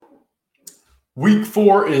Week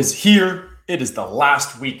 4 is here. It is the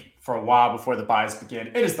last week for a while before the buys begin.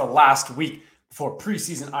 It is the last week before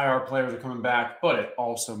preseason IR players are coming back, but it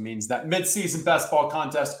also means that midseason best ball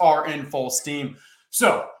contests are in full steam.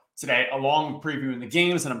 So today, along with previewing the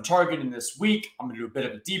games that I'm targeting this week, I'm going to do a bit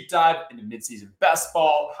of a deep dive into midseason best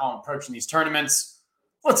ball, how I'm approaching these tournaments.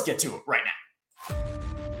 Let's get to it right now.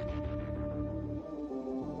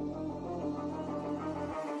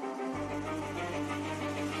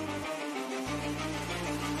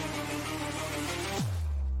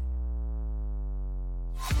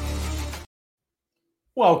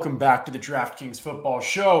 Welcome back to the DraftKings Football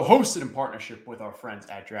Show, hosted in partnership with our friends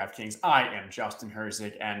at DraftKings. I am Justin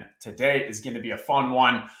Herzig, and today is going to be a fun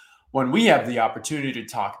one when we have the opportunity to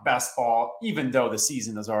talk best ball, even though the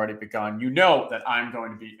season has already begun. You know that I'm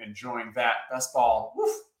going to be enjoying that best ball.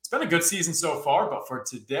 It's been a good season so far, but for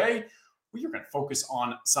today, we are going to focus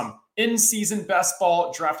on some in-season best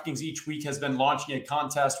ball. DraftKings each week has been launching a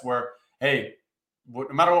contest where, hey, no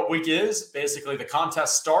matter what week is, basically the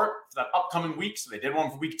contests start for that upcoming week. So they did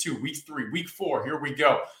one for week 2, week 3, week 4. Here we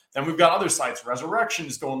go. Then we've got other sites. Resurrection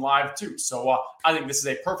is going live too. So I think this is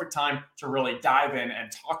a perfect time to really dive in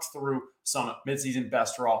and talk through some midseason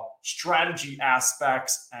best draw strategy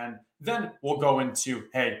aspects. And then we'll go into,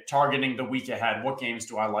 hey, targeting the week ahead. What games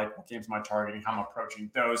do I like? What games am I targeting? How I'm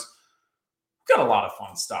approaching those. We've got a lot of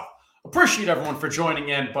fun stuff. Appreciate everyone for joining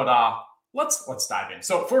in, but Let's dive in.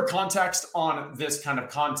 So for context on this kind of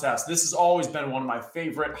contest, this has always been one of my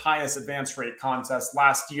favorite highest advance rate contests.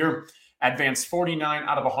 Last year, advanced 49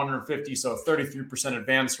 out of 150, so 33%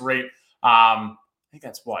 advance rate. I think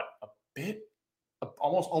that's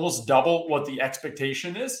almost double what the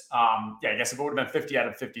expectation is. I guess if it would have been 50 out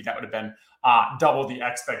of 50, that would have been double the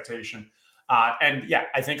expectation.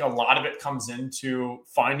 I think a lot of it comes into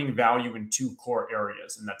finding value in 2 core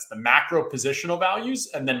areas, and that's the macro positional values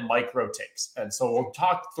and then micro takes. And so we'll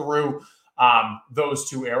talk through those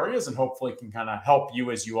 2 areas and hopefully can kind of help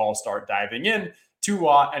you as you all start diving in to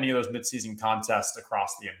any of those midseason contests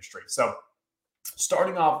across the industry. So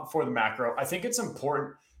starting off for the macro, I think it's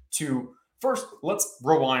important to first, let's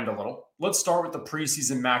rewind a little. Let's start with the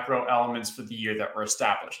preseason macro elements for the year that were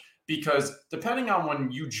established. Because depending on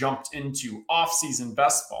when you jumped into off-season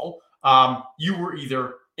best ball, you were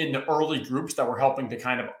either in the early groups that were helping to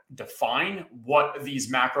kind of define what these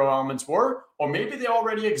macro elements were, or maybe they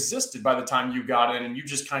already existed by the time you got in and you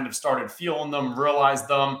just kind of started feeling them, realized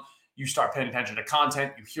them, you start paying attention to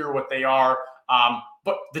content, you hear what they are.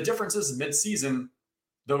 But the difference is mid-season,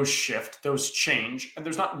 those shift, those change, and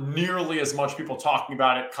there's not nearly as much people talking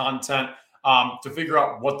about it, content, to figure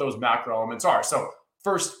out what those macro elements are. So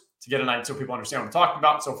first, to get an idea so people understand what I'm talking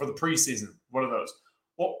about. So for the preseason, what are those?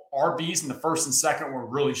 Well, RBs in the first and second were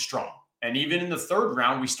really strong. And even in the third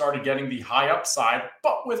round, we started getting the high upside,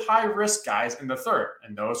 but with high risk guys in the third.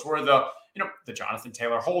 And those were the Jonathan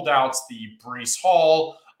Taylor holdouts, the Breece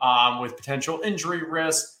Hall with potential injury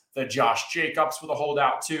risk, the Josh Jacobs with a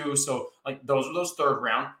holdout too. So those are those third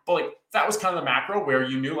round. But that was kind of the macro where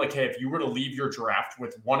you knew hey, if you were to leave your draft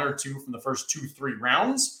with 1 or 2 from the first 2-3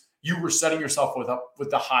 rounds, you were setting yourself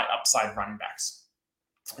with the high upside running backs.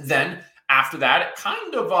 Then after that, it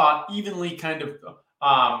kind of evenly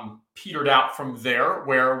petered out from there,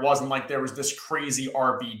 where it wasn't like there was this crazy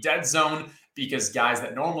RB dead zone because guys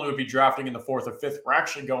that normally would be drafting in the 4th or 5th were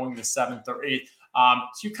actually going the 7th or 8th.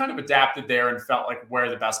 So you kind of adapted there and felt like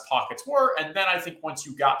where the best pockets were. And then I think once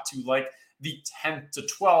you got to the 10th to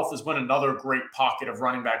 12th is when another great pocket of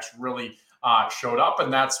running backs really showed up.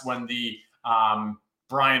 And that's when the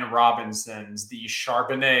Brian Robinsons, the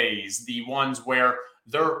Charbonnets, the ones where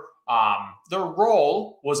their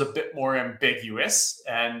role was a bit more ambiguous,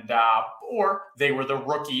 and or they were the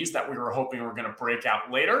rookies that we were hoping were going to break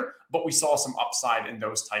out later, but we saw some upside in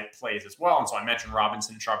those type plays as well. And so I mentioned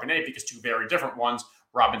Robinson and Charbonnet because 2 very different ones.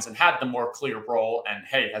 Robinson had the more clear role and,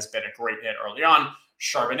 has been a great hit early on.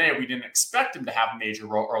 Charbonnet, we didn't expect him to have a major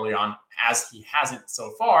role early on, as he hasn't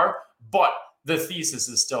so far, but the thesis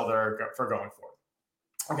is still there for going forward.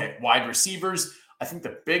 Okay, wide receivers. I think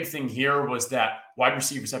the big thing here was that wide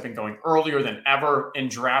receivers have been going earlier than ever in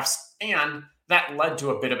drafts, and that led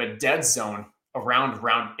to a bit of a dead zone around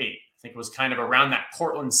round 8. I think it was kind of around that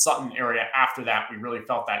Cortland Sutton area. After that, we really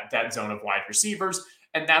felt that dead zone of wide receivers,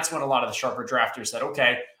 and that's when a lot of the sharper drafters said,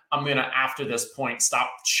 okay, I'm going to, after this point,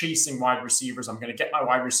 stop chasing wide receivers. I'm going to get my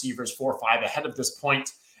wide receivers 4 or 5 ahead of this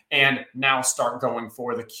point, and now start going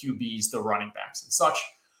for the QBs, the running backs and such.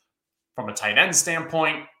 From a tight end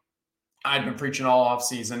standpoint, I've been preaching all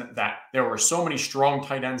offseason that there were so many strong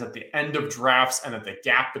tight ends at the end of drafts and that the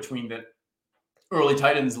gap between the early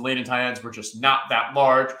tight ends and late tight ends were just not that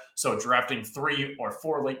large. So drafting 3 or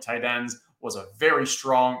 4 late tight ends was a very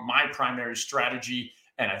strong, my primary strategy.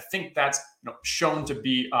 And I think that's shown to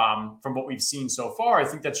be, from what we've seen so far, I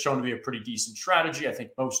think that's shown to be a pretty decent strategy. I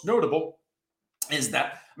think most notable is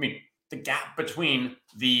that, the gap between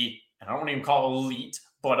and I don't even call it elite,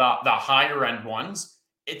 but the higher end ones,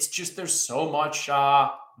 it's just there's so much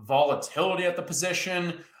volatility at the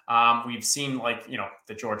position. We've seen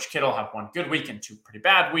the George Kittle have one good week and two pretty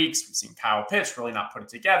bad weeks. We've seen Kyle Pitts really not put it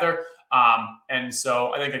together. And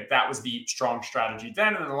so I think that was the strong strategy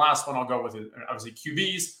then. And then the last one I'll go with is obviously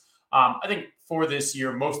QBs. I think for this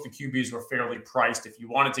year, most of the QBs were fairly priced. If you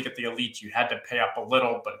wanted to get the elite, you had to pay up a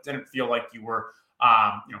little, but it didn't feel like you were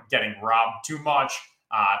getting robbed too much.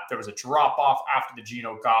 There was a drop off after the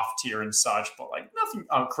Geno Goff tier and such, but nothing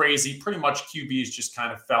crazy. Pretty much QBs just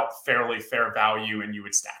kind of felt fairly fair value and you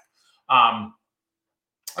would stack.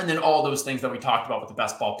 And then all those things that we talked about with the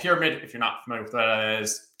best ball pyramid. If you're not familiar with what that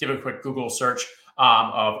is, give it a quick Google search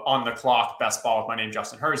of On the Clock, Best Ball with my name,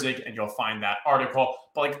 Justin Herzig, and you'll find that article.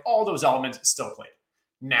 But all those elements still played.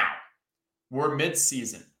 Now, we're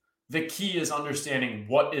mid-season. The key is understanding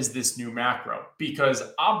what is this new macro, because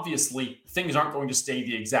obviously things aren't going to stay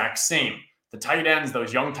the exact same. The tight ends,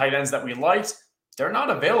 those young tight ends that we liked, they're not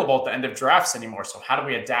available at the end of drafts anymore. So how do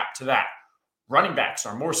we adapt to that? Running backs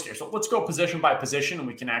are more scarce. So let's go position by position, and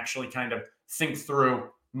we can actually kind of think through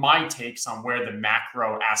my takes on where the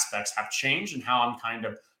macro aspects have changed and how I'm kind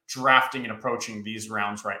of drafting and approaching these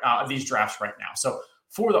drafts right now. So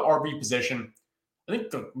for the RB position, I think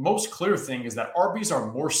the most clear thing is that RBs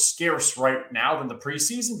are more scarce right now than the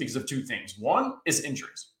preseason because of two things. One is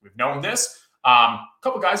injuries. We've known this. A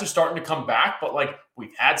couple guys are starting to come back, but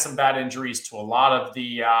we've had some bad injuries to a lot of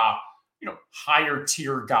the higher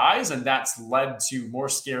tier guys, and that's led to more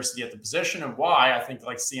scarcity at the position, and why I think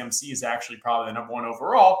CMC is actually probably the number one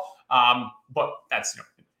overall. But that's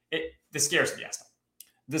the scarcity aspect.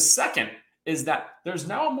 The second is that there's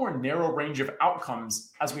now a more narrow range of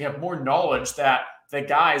outcomes as we have more knowledge that the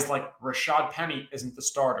guys like Rashad Penny isn't the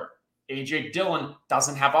starter. AJ Dillon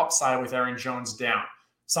doesn't have upside with Aaron Jones down.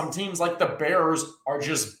 Some teams like the Bears are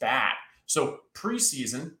just bad. So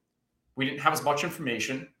preseason, we didn't have as much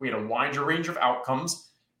information. We had a wider range of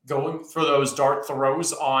outcomes. Going for those dart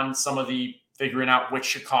throws on some of the figuring out which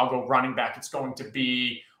Chicago running back it's going to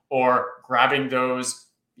be, or grabbing those,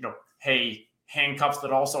 handcuffs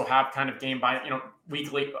that also have kind of game by,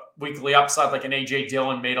 weekly upside like an AJ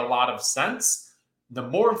Dillon made a lot of sense. The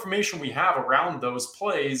more information we have around those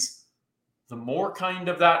plays, the more kind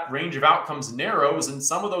of that range of outcomes narrows, and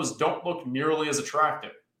some of those don't look nearly as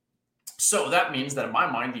attractive. So that means that in my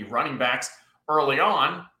mind, the running backs early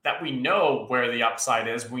on that we know where the upside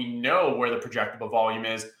is, we know where the projectable volume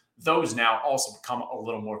is, those now also become a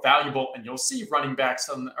little more valuable. And you'll see running backs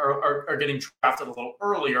are getting drafted a little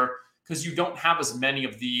earlier because you don't have as many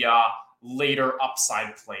of the later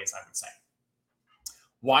upside plays, I would say.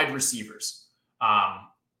 Wide receivers.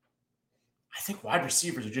 I think wide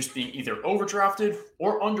receivers are just being either overdrafted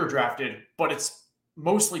or underdrafted, but it's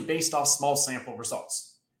mostly based off small sample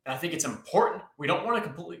results. And I think it's important. We don't want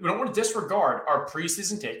to disregard our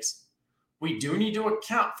preseason takes. We do need to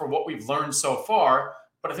account for what we've learned so far,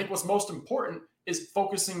 but I think what's most important is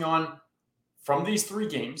focusing on, from these three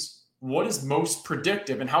games, what is most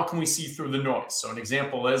predictive and how can we see through the noise? So an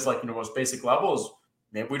example is most basic level is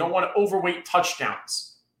maybe we don't want to overweight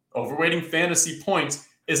touchdowns. Overweighting fantasy points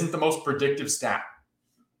isn't the most predictive stat.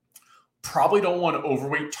 Probably don't want to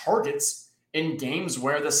overweight targets in games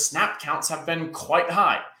where the snap counts have been quite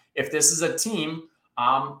high. If this is a team,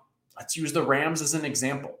 let's use the Rams as an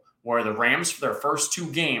example, where the Rams for their first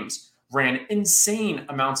two games ran insane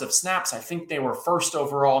amounts of snaps. I think they were first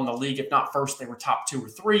overall in the league. If not first, they were top 2 or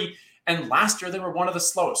 3. And last year, they were one of the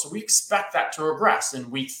slowest. So we expect that to regress.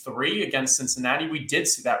 In week 3 against Cincinnati, we did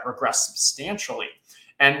see that regress substantially.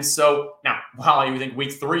 And so now, while I think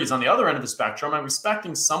week 3 is on the other end of the spectrum, I'm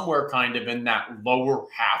expecting somewhere kind of in that lower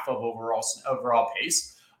half of overall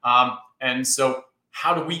pace. And so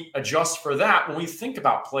how do we adjust for that when we think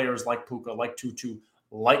about players like Puka, like Tutu,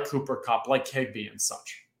 like Cooper Kupp, like Higbee and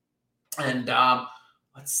such? And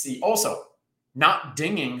let's see. Also, not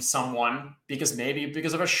dinging someone because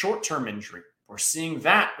of a short-term injury. We're seeing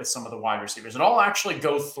that with some of the wide receivers. And I'll actually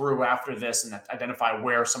go through after this and identify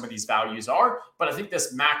where some of these values are. But I think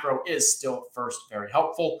this macro is still first very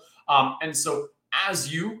helpful. And so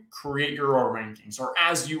as you create your own rankings or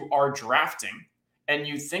as you are drafting and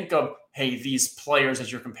you think of, hey, these players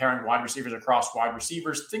as you're comparing wide receivers across wide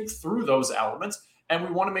receivers, think through those elements. And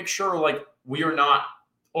we want to make sure we are not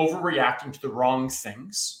overreacting to the wrong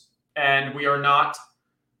things. And we are not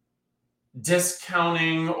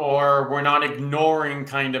discounting or we're not ignoring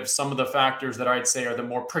kind of some of the factors that I'd say are the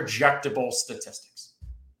more projectable statistics.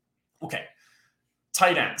 Okay,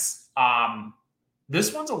 tight ends.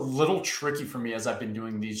 This one's a little tricky for me as I've been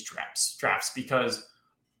doing these drafts because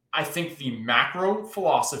I think the macro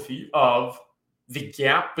philosophy of the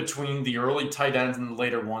gap between the early tight ends and the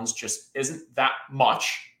later ones just isn't that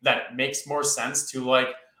much that it makes more sense to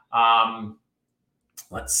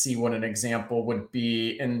let's see what an example would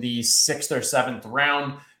be. In the 6th or 7th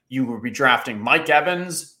round, you would be drafting Mike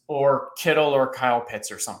Evans or Kittle or Kyle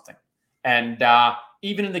Pitts or something. And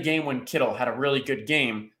even in the game when Kittle had a really good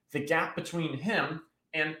game, the gap between him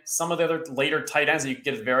and some of the other later tight ends that you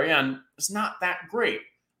get at the very end is not that great.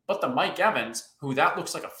 But the Mike Evans, who that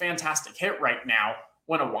looks like a fantastic hit right now,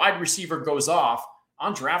 when a wide receiver goes off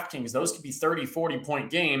on DraftKings, those could be 30, 40-point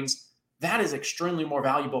games. That is extremely more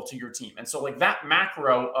valuable to your team. And so like that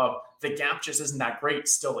macro of the gap just isn't that great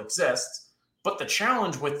still exists. But the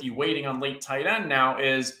challenge with the waiting on late tight end now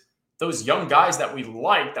is those young guys that we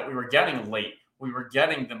liked, that we were getting late. We were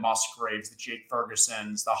getting the Musgraves, the Jake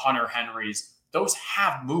Fergusons, the Hunter Henrys. Those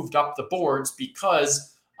have moved up the boards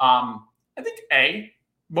because I think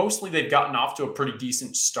mostly they've gotten off to a pretty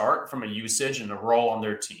decent start from a usage and a role on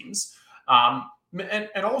their teams. And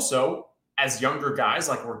also, as younger guys,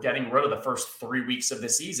 like we're getting rid of the first 3 weeks of the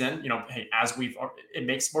season, hey, it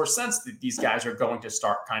makes more sense that these guys are going to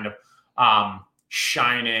start kind of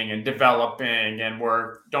shining and developing, and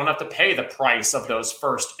don't have to pay the price of those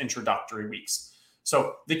first introductory weeks.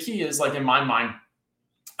 So the key is, like in my mind,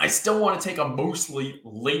 I still want to take a mostly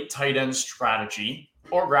late tight end strategy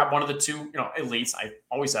or grab one of the two, elites. I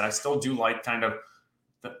always said I still do like kind of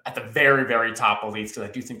at the very, very top elites because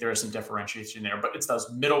I do think there is some differentiation there, but it's those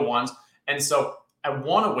middle ones. And so I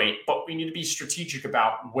want to wait, but we need to be strategic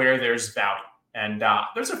about where there's value. And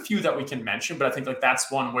there's a few that we can mention, but I think like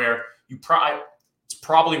that's one where it's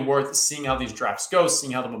probably worth seeing how these drafts go,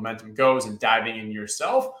 seeing how the momentum goes, and diving in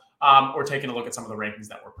yourself, or taking a look at some of the rankings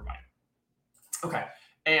that we're providing. Okay.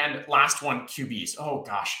 And last one, QBs. Oh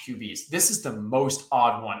gosh, QBs. This is the most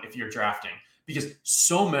odd one if you're drafting because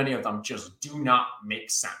so many of them just do not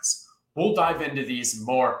make sense. We'll dive into these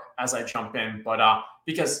more as I jump in, but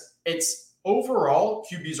because it's overall,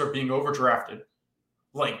 QBs are being overdrafted,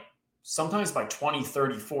 like sometimes by 20,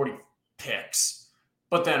 30, 40 picks.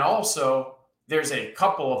 But then also there's a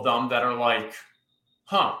couple of them that are like,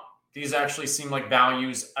 these actually seem like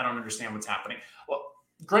values. I don't understand what's happening. Well,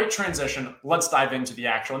 great transition. Let's dive into the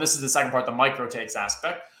actual. And this is the second part, the micro takes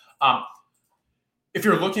aspect. If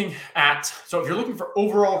you're looking for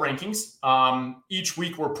overall rankings, each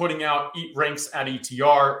week we're putting out ranks at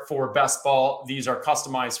ETR for best ball. These are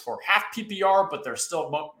customized for half PPR, but they're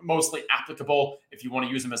still mostly applicable if you want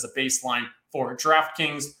to use them as a baseline for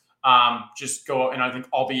DraftKings. Just go, and I think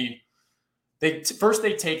first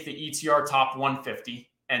they take the ETR top 150.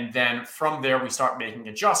 And then from there, we start making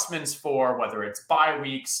adjustments for whether it's bye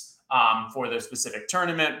weeks for the specific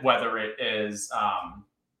tournament, whether it is,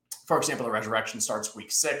 for example, the resurrection starts week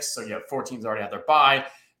 6. So you have 4 teams already had their bye,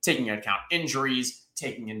 taking into account injuries,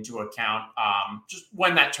 taking into account just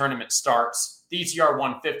when that tournament starts. The ETR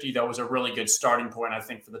 150, though, is a really good starting point, I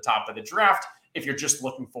think, for the top of the draft. If you're just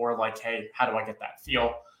looking for like, hey, how do I get that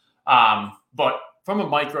feel? But from a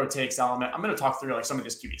micro takes element, I'm going to talk through like some of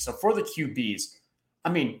these QBs. So for the QBs, I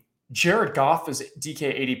mean, Jared Goff is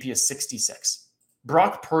DK ADP is 66.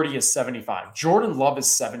 Brock Purdy is 75. Jordan Love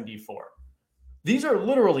is 74. These are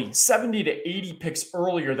literally 70 to 80 picks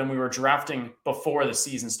earlier than we were drafting before the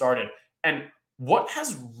season started. And what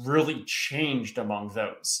has really changed among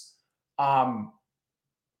those?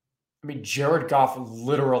 Jared Goff,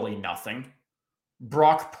 literally nothing.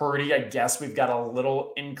 Brock Purdy, I guess we've got a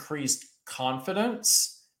little increased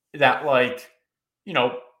confidence that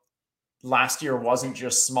last year wasn't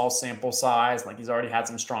just small sample size. Like he's already had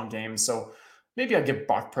some strong games. So maybe I'll give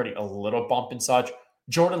Brock Purdy a little bump and such.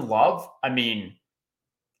 Jordan Love,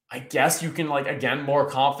 I guess you can again, more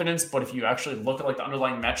confidence, but if you actually look at the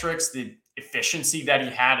underlying metrics, the efficiency that he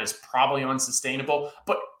had is probably unsustainable.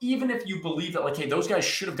 But even if you believe that hey, those guys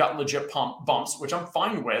should have gotten legit bumps, which I'm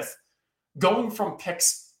fine with, going from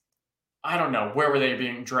picks, I don't know, where were they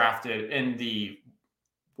being drafted in the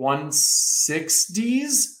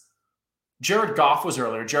 160s? Jared Goff was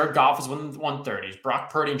earlier. Jared Goff was in the 130s. Brock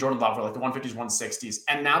Purdy and Jordan Love were the 150s, 160s.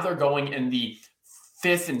 And now they're going in the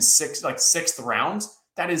 5th and 6th rounds.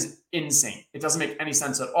 That is insane. It doesn't make any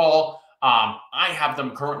sense at all. I have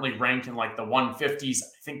them currently ranked in the 150s. I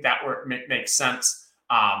think that makes sense.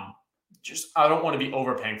 I don't want to be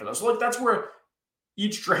overpaying for those. So that's where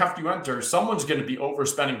each draft you enter, someone's going to be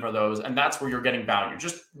overspending for those. And that's where you're getting value.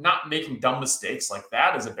 Just not making dumb mistakes like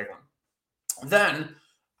that is a big one. Then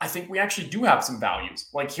I think we actually do have some values.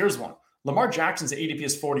 Like here's one. Lamar Jackson's ADP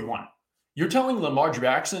is 41. You're telling Lamar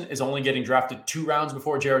Jackson is only getting drafted 2 rounds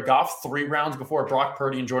before Jared Goff, 3 rounds before Brock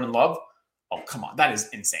Purdy and Jordan Love? Oh, come on. That is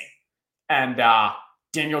insane. And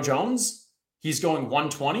Daniel Jones, he's going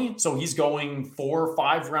 120. So he's going 4 or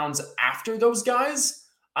 5 rounds after those guys.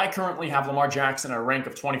 I currently have Lamar Jackson at a rank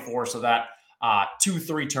of 24. So that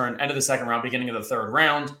 2-3 turn, end of the second round, beginning of the third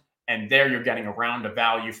round. And there you're getting a round of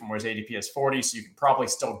value from where his ADP is 40. So you can probably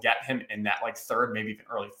still get him in that like third, maybe even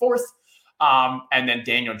early fourth. And then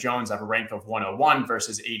Daniel Jones at a rank of 101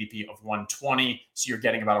 versus ADP of 120. So you're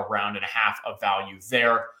getting about a round and a half of value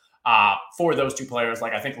there. For those two players,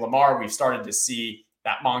 like I think Lamar, we've started to see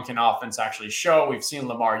that Monken offense actually show. We've seen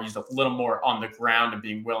Lamar used a little more on the ground and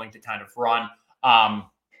being willing to kind of run.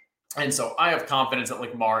 And so I have confidence that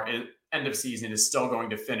Lamar, end of season, is still going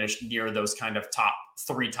to finish near those kind of top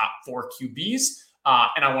 3, top 4 QBs.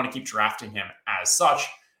 And I want to keep drafting him as such.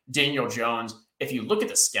 Daniel Jones, if you look at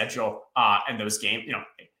the schedule and those games,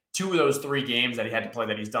 2 of those 3 games that he had to play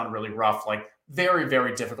that he's done really rough, like very,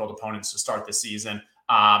 very difficult opponents to start the season.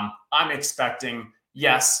 I'm expecting,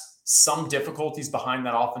 yes, some difficulties behind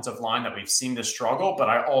that offensive line that we've seen this struggle, but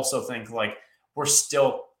I also think like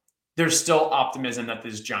there's still optimism that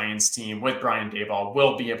this Giants team with Brian Daboll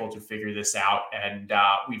will be able to figure this out. And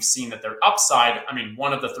we've seen that their upside, I mean,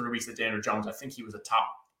 one of the 3 weeks that Daniel Jones, I think he was a top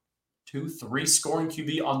 2-3 scoring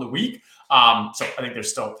QB on the week. So I think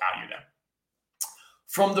there's still value there.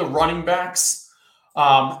 From the running backs,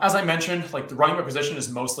 as I mentioned, like the running back position is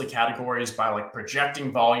mostly categories by like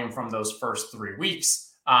projecting volume from those first 3 weeks.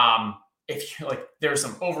 If you like, there's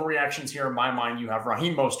some overreactions here in my mind. You have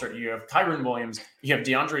Raheem Mostert, you have Kyren Williams, you have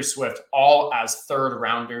DeAndre Swift, all as third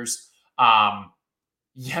rounders.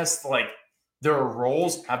 Yes, like their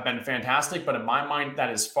roles have been fantastic, but in my mind, that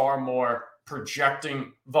is far more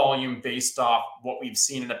projecting volume based off what we've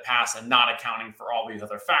seen in the past and not accounting for all these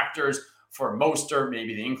other factors. For Mostert,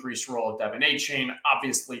 maybe the increased role of Devin Achane,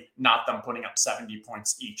 obviously not them putting up 70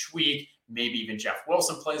 points each week. Maybe even Jeff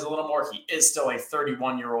Wilson plays a little more. He is still a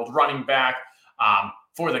 31-year-old running back.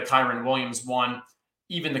 For the Kyren Williams one,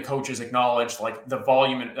 even the coaches acknowledge like the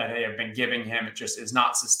volume that they have been giving him, it just is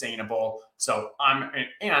not sustainable. So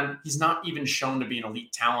and he's not even shown to be an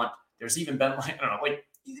elite talent. There's even been like, I don't know, like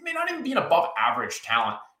he may not even be an above average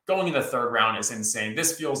talent. Going in the third round is insane.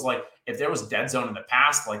 This feels like if there was dead zone in the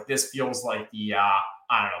past, like this feels like the, I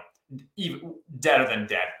don't know, even deader than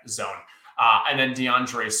dead zone. And then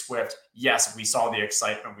DeAndre Swift, yes, we saw the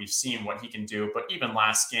excitement. We've seen what he can do. But even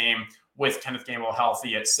last game with Kenneth Gainwell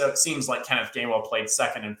healthy, it seems like Kenneth Gainwell played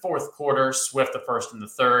second and fourth quarter, Swift the first and the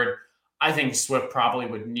third. I think Swift probably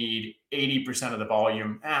would need 80% of the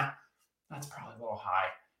volume. That's probably a little high.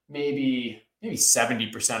 Maybe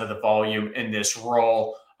 70% of the volume in this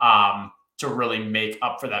role to really make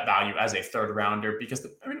up for that value as a third rounder, because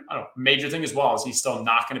major thing as well is he's still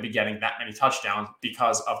not going to be getting that many touchdowns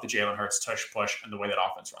because of the Jalen Hurts tush push and the way that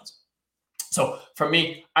offense runs. So for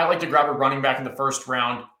me, I like to grab a running back in the first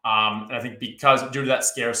round. And I think because due to that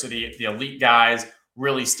scarcity, the elite guys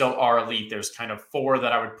really still are elite. There's kind of 4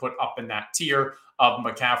 that I would put up in that tier of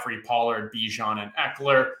McCaffrey, Pollard, Bijan, and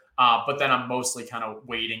Eckler. But then I'm mostly kind of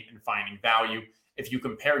waiting and finding value. If you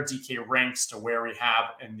compare DK ranks to where we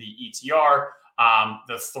have in the ETR,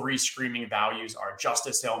 the 3 screaming values are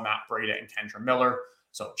Justice Hill, Matt Breida, and Kendra Miller.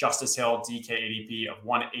 So Justice Hill, DK ADP of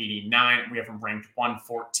 189. We have him ranked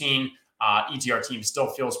 114. ETR team still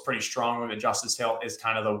feels pretty strongly that Justice Hill is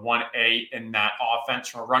kind of the 1A in that offense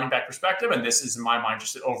from a running back perspective. And this is, in my mind,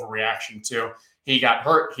 just an overreaction to he got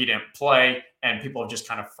hurt, he didn't play, and people have just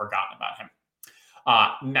kind of forgotten about him.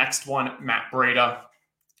 Next one, Matt Breida,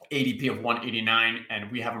 ADP of 189,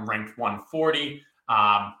 and we have him ranked 140.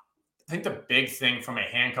 I think the big thing from a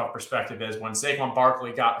handcuff perspective is when Saquon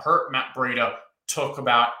Barkley got hurt, Matt Breida took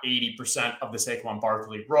about 80% of the Saquon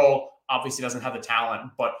Barkley role. Obviously doesn't have the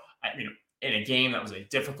talent, but in a game that was a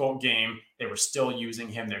difficult game, they were still using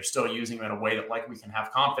him. They're still using him in a way that like we can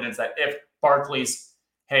have confidence that if Barkley's,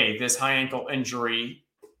 hey, this high ankle injury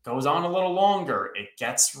goes on a little longer, it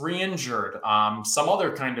gets re-injured, some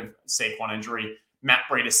other kind of Saquon injury, Matt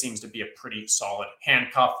Breida seems to be a pretty solid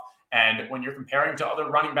handcuff. And when you're comparing to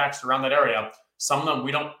other running backs around that area, some of them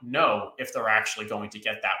we don't know if they're actually going to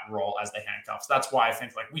get that role as the handcuffs. That's why I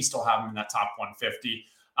think like we still have them in that top 150.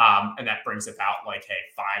 And that brings about like, hey,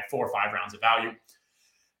 4 or 5 rounds of value.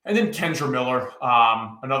 And then Kendra Miller,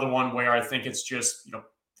 another one where I think it's just,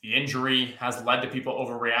 the injury has led to people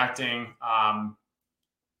overreacting.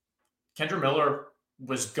 Kendra Miller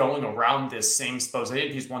was going around this same spot.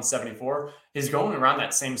 He's 174. He's going around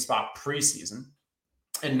that same spot preseason.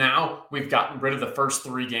 And now we've gotten rid of the first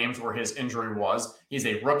 3 games where his injury was. He's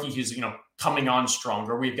a rookie. He's, coming on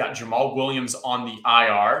stronger. We've got Jamal Williams on the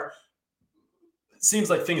IR. It seems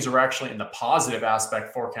like things are actually in the positive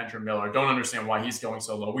aspect for Kendra Miller. Don't understand why he's going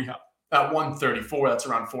so low. We have at 134, that's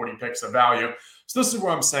around 40 picks of value. So this is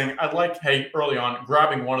where I'm saying I'd like, hey, early on,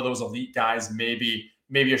 grabbing one of those elite guys, maybe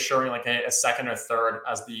assuring like a second or third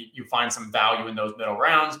as you find some value in those middle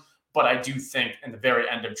rounds. But I do think in the very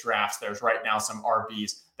end of drafts, there's right now some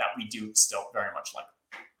RBs that we do still very much like.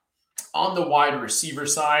 On the wide receiver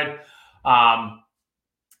side,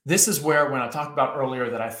 this is where, when I talked about earlier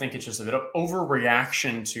that I think it's just a bit of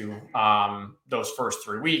overreaction to those first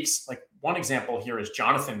 3 weeks. Like, one example here is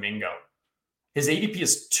Jonathan Mingo. His ADP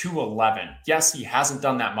is 211. Yes, he hasn't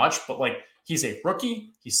done that much, but he's a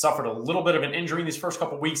rookie. He suffered a little bit of an injury in these first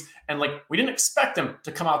couple of weeks. And we didn't expect him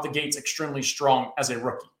to come out the gates extremely strong as a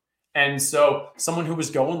rookie. And so someone who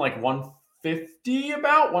was going 150,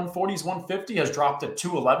 about 140s, 150 has dropped to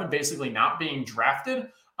 211, basically not being drafted.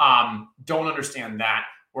 Don't understand that.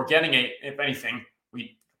 We're getting if anything,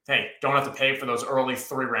 we don't have to pay for those early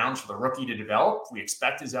 3 rounds for the rookie to develop. We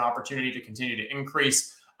expect his opportunity to continue to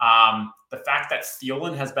increase. The fact that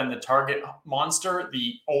Thielen has been the target monster,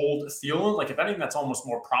 the old Thielen, if anything, that's almost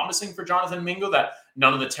more promising for Jonathan Mingo, that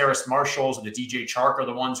none of the Terrace Marshalls or the DJ Chark are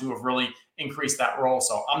the ones who have really increased that role.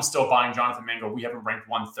 So I'm still buying Jonathan Mingo. We have him ranked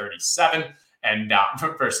 137 and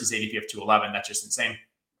versus ADP of 211. That's just insane.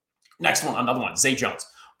 Next one, another one, Zay Jones.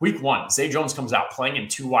 Week 1, Zay Jones comes out playing in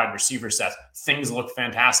 2 wide receiver sets. Things look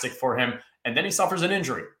fantastic for him. And then he suffers an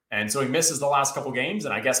injury. And so he misses the last couple games.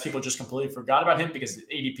 And I guess people just completely forgot about him because the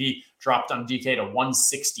ADP dropped on DK to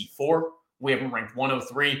 164. We have him ranked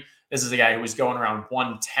 103. This is a guy who was going around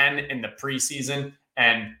 110 in the preseason.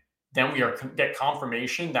 And then we get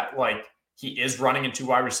confirmation that he is running in 2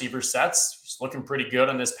 wide receiver sets. He's looking pretty good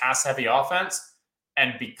on this pass-heavy offense.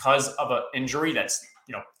 And because of an injury that's,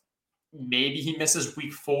 maybe he misses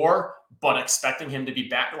week 4, but expecting him to be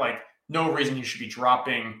back, no reason he should be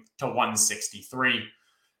dropping to 163.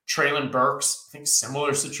 Traylon Burks, I think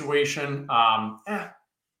similar situation. Traylon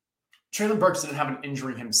Burks didn't have an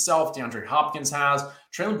injury himself. DeAndre Hopkins has.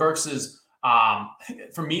 Traylon Burks is,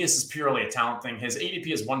 for me, this is purely a talent thing. His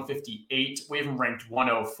ADP is 158. We have him ranked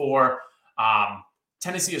 104.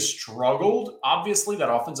 Tennessee has struggled. Obviously,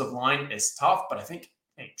 that offensive line is tough, but I think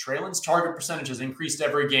Traylon's target percentage has increased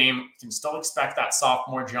every game. You can still expect that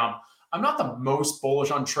sophomore jump. I'm not the most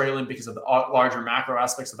bullish on Traylon because of the larger macro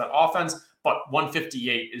aspects of that offense, but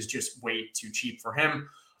 158 is just way too cheap for him.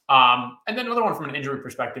 And then another one from an injury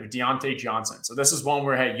perspective, Deontay Johnson. So this is one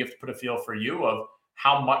where, hey, you have to put a feel for you of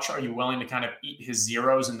how much are you willing to kind of eat his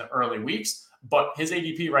zeros in the early weeks. But his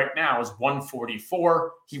ADP right now is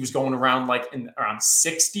 144. He was going around around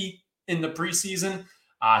 60 in the preseason.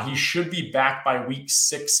 He should be back by week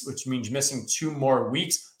 6, which means missing 2 more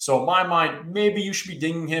weeks. So in my mind, maybe you should be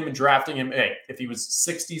dinging him and drafting him. Hey, if he was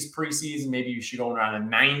 60s preseason, maybe you should go around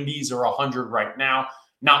the 90s or 100 right now,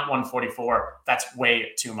 not 144. That's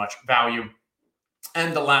way too much value.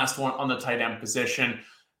 And the last one on the tight end position,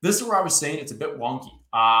 this is where I was saying it's a bit wonky.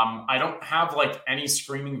 I don't have any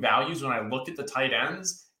screaming values when I look at the tight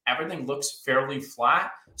ends. Everything looks fairly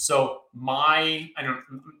flat. So I'm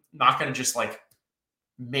not going to just I'm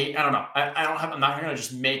not going to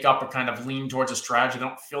just make up or kind of lean towards a strategy I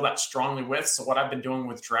don't feel that strongly with. So what I've been doing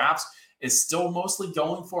with drafts is still mostly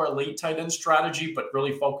going for a late tight end strategy, but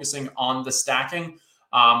really focusing on the stacking.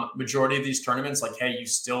 Majority of these tournaments, hey, you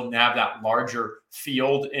still have that larger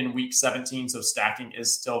field in week 17. So stacking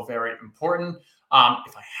is still very important.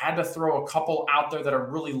 If I had to throw a couple out there that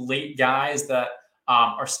are really late guys that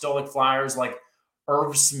are still flyers, like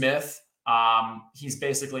Irv Smith, he's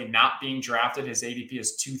basically not being drafted. His ADP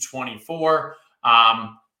is 224.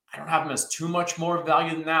 I don't have him as too much more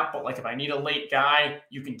value than that, but if I need a late guy,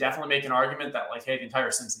 you can definitely make an argument that hey, the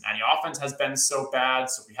entire Cincinnati offense has been so bad,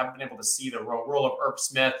 so we haven't been able to see the role of Irv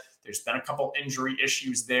Smith. There's been a couple injury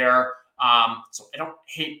issues there. So I don't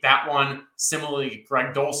hate that one. Similarly,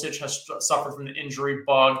 Greg Dulcich has suffered from the injury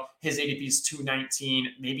bug. His ADP is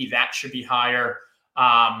 219. Maybe that should be higher.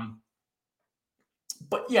 But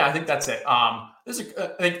yeah, I think that's it. I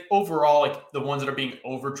think overall, the ones that are being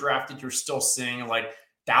overdrafted, you're still seeing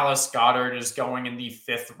Dallas Goedert is going in the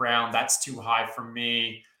 5th round. That's too high for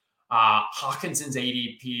me. Hawkinson's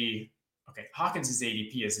ADP. Okay, Hawkinson's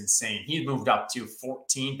ADP is insane. He's moved up to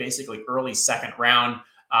 14, basically early 2nd round.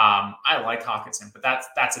 I like Hawkinson, but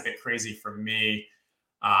that's a bit crazy for me.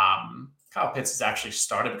 Kyle Pitts has actually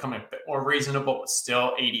started becoming a bit more reasonable, but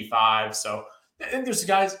still 85. So I think there's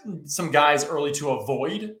some guys early to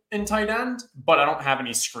avoid in tight end, but I don't have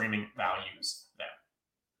any screaming values there.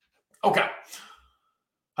 Okay.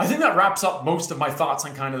 I think that wraps up most of my thoughts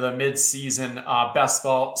on kind of the mid-season best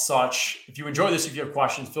ball such. If you enjoy this, if you have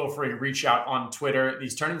questions, feel free to reach out on Twitter.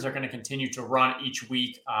 These tournaments are going to continue to run each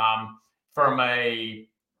week. From a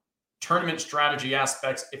tournament strategy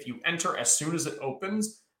aspects, if you enter as soon as it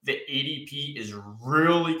opens, the ADP is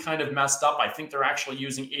really kind of messed up. I think they're actually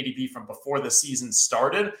using ADP from before the season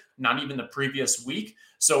started, not even the previous week.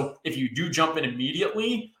 So if you do jump in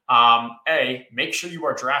immediately, make sure you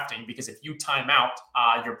are drafting, because if you time out,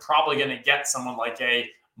 you're probably going to get someone like a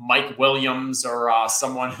Mike Williams or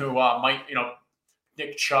someone who might,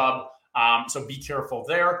 Nick Chubb. So be careful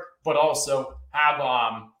there, but also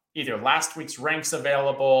have either last week's ranks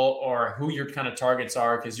available or who your kind of targets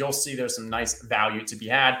are, because you'll see there's some nice value to be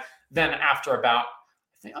had. Then after about,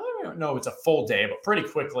 I don't know, it's a full day, but pretty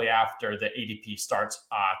quickly after, the ADP starts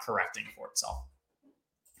correcting for itself.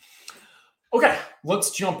 Okay,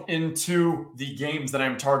 let's jump into the games that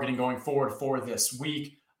I'm targeting going forward for this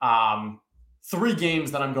week. 3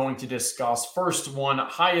 games that I'm going to discuss. First one,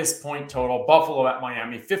 highest point total, Buffalo at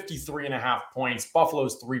Miami, 53.5 points.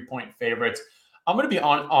 Buffalo's 3-point favorites. I'm going to be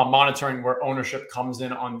monitoring where ownership comes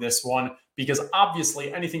in on this one, because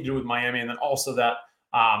obviously anything to do with Miami, and then also that,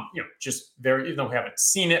 just very, even though we haven't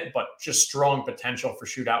seen it, but just strong potential for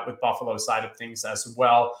shootout with Buffalo side of things as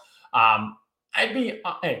well. I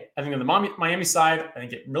think on the Miami side, I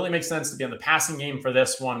think it really makes sense to be on the passing game for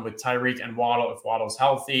this one with Tyreek and Waddle. If Waddle's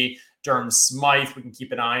healthy, Durham Smythe, we can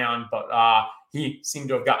keep an eye on, but he seemed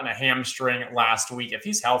to have gotten a hamstring last week. If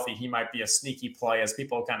he's healthy, he might be a sneaky play, as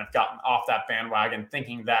people have kind of gotten off that bandwagon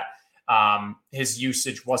thinking that his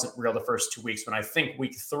usage wasn't real the first 2 weeks. When I think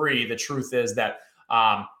week 3, the truth is that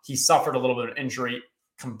he suffered a little bit of injury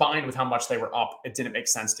combined with how much they were up. It didn't make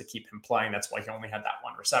sense to keep him playing. That's why he only had that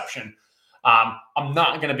 1 reception. I'm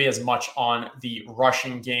not going to be as much on the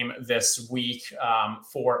rushing game this week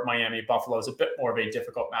for Miami. Buffalo is a bit more of a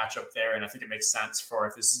difficult matchup there, and I think it makes sense for,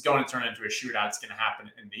 if this is going to turn into a shootout, it's going to happen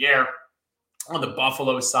in the air. On the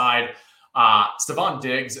Buffalo side, Stephon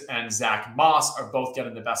Diggs and Zach Moss are both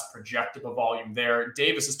getting the best projectable volume there.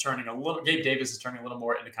 Gabe Davis is turning a little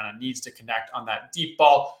more into kind of needs to connect on that deep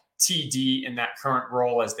ball. TD in that current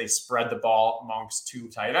role as they spread the ball amongst 2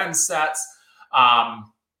 tight end sets.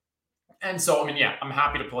 And so, I'm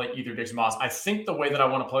happy to play either Diggs or Moss. I think the way that I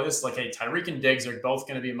want to play this is like, hey, Tyreek and Diggs are both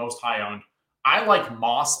going to be most high owned. I like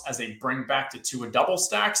Moss as a bring back to Tua double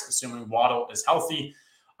stacks, assuming Waddle is healthy.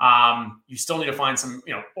 You still need to find some,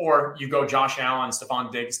 or you go Josh Allen,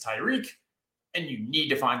 Stephon Diggs, Tyreek, and you need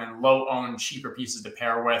to find them low owned, cheaper pieces to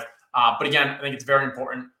pair with. But again, I think it's very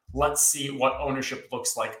important. Let's see what ownership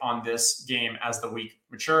looks like on this game as the week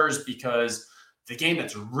matures, because the game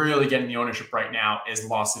that's really getting the ownership right now is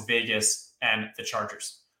Las Vegas and the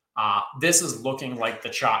Chargers. This is looking like the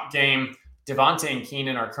chalk game. Devontae and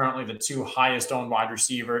Keenan are currently the 2 highest owned wide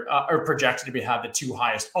receiver, or projected to have the 2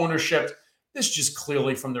 highest ownership. This is just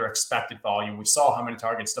clearly from their expected volume. We saw how many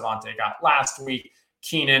targets Devontae got last week.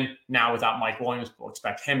 Keenan, now without Mike Williams, we'll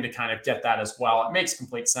expect him to kind of get that as well. It makes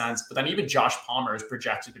complete sense. But then even Josh Palmer is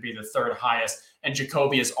projected to be the 3rd highest, and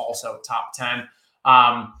Jacoby is also top 10.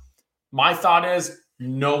 My thought is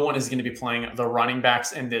no one is going to be playing the running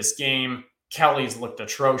backs in this game. Kelly's looked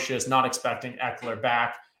atrocious, not expecting Eckler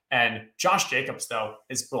back. And Josh Jacobs, though,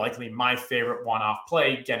 is likely my favorite one-off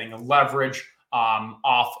play, getting leverage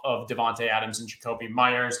off of Devontae Adams and Jacoby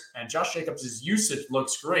Myers. And Josh Jacobs' usage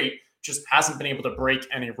looks great, just hasn't been able to break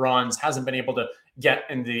any runs, hasn't been able to get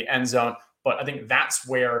into the end zone. But I think that's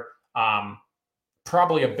where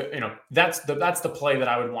probably a bit, that's the play that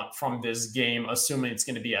I would want from this game, assuming it's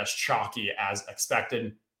going to be as chalky as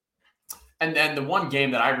expected. And then the one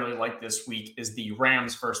game that I really like this week is the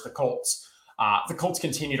Rams versus the Colts. The Colts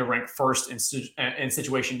continue to rank first in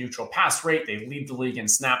situation neutral pass rate. They lead the league in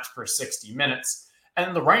snaps per 60 minutes.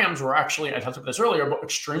 And the Rams were actually, I talked about this earlier, but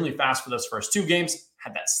extremely fast for those first 2 games.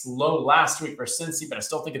 Had that slow last week for Cincy, but I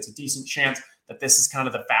still think it's a decent chance that this is kind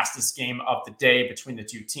of the fastest game of the day between the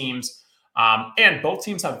 2 teams. And both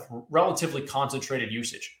teams have relatively concentrated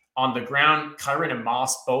usage. On the ground, Kyren and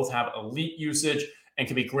Moss both have elite usage and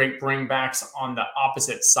can be great bringbacks on the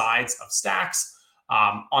opposite sides of stacks.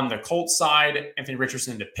 On the Colts side, Anthony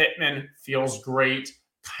Richardson to Pittman feels great.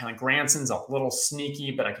 Kylan Granson's a little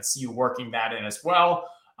sneaky, but I could see you working that in as well.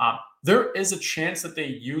 There is a chance that they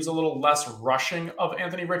use a little less rushing of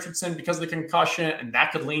Anthony Richardson because of the concussion, and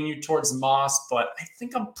that could lean you towards Moss. But I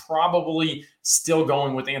think I'm probably still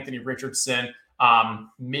going with Anthony Richardson.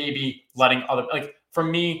 Maybe letting for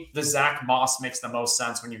me, the Zach Moss makes the most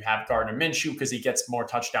sense when you have Gardner Minshew, because he gets more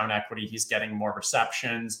touchdown equity. He's getting more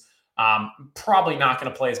receptions. Probably not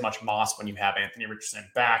going to play as much Moss when you have Anthony Richardson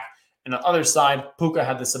back. And the other side, Puka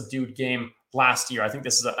had the subdued game last year. I think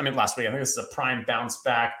this is last week. I think this is a prime bounce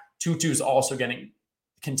back. Tutu's also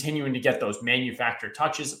continuing to get those manufactured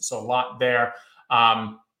touches. So a lot there.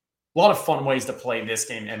 A lot of fun ways to play this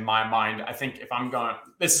game in my mind. I think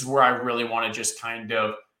this is where I really want to just kind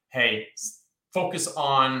of, hey, focus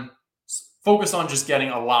on just getting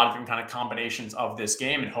a lot of different kind of combinations of this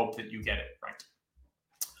game and hope that you get it right.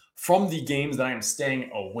 From the games that I am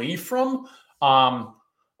staying away from,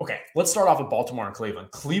 okay, let's start off with Baltimore and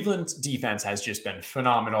Cleveland. Cleveland's defense has just been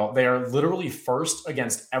phenomenal. They are literally first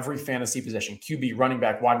against every fantasy position: QB, running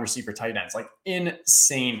back, wide receiver, tight ends. Like,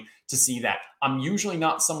 insane to see that. I'm usually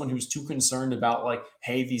not someone who's too concerned about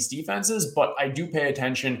hey, these defenses, but I do pay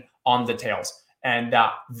attention on the tails. And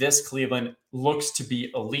this Cleveland looks to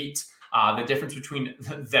be elite. The difference between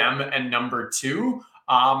them and number 2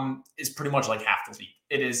 is pretty much like half the league.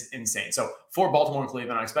 It is insane. So for Baltimore and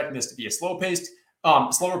Cleveland, I'm expecting this to be a slower paced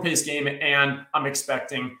game, and I'm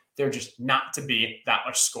expecting there just not to be that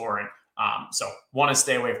much scoring. So want to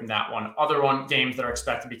stay away from that one. Other games that are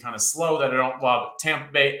expected to be kind of slow that I don't love: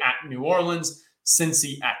 Tampa Bay at New Orleans,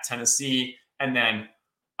 Cincy at Tennessee, and then,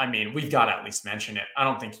 we've got to at least mention it. I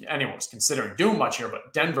don't think anyone's considering doing much here,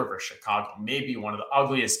 but Denver versus Chicago, maybe one of the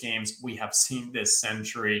ugliest games we have seen this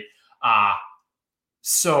century.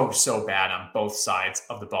 So bad on both sides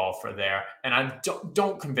of the ball for there. And I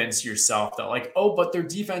don't convince yourself that but their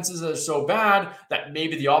defenses are so bad that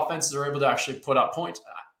maybe the offenses are able to actually put up points.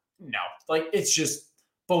 No, it's just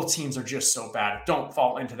both teams are just so bad. Don't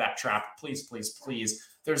fall into that trap. Please, please, please.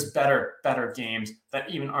 There's better games that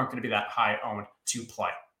even aren't going to be that high owned to play.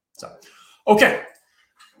 So, okay.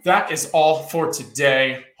 That is all for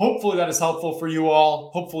today. Hopefully that is helpful for you all.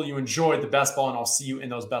 Hopefully you enjoyed the best ball, and I'll see you in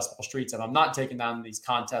those best ball streets. And I'm not taking down these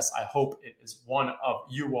contests. I hope it is one of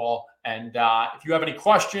you all. And if you have any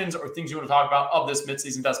questions or things you want to talk about of this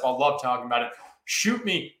midseason best ball, love talking about it. Shoot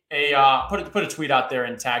me put a tweet out there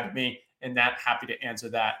and tag me in that. Happy to answer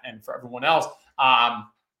that. And for everyone else,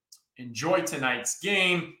 enjoy tonight's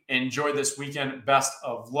game. Enjoy this weekend. Best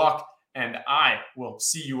of luck. And I will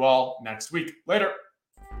see you all next week. Later.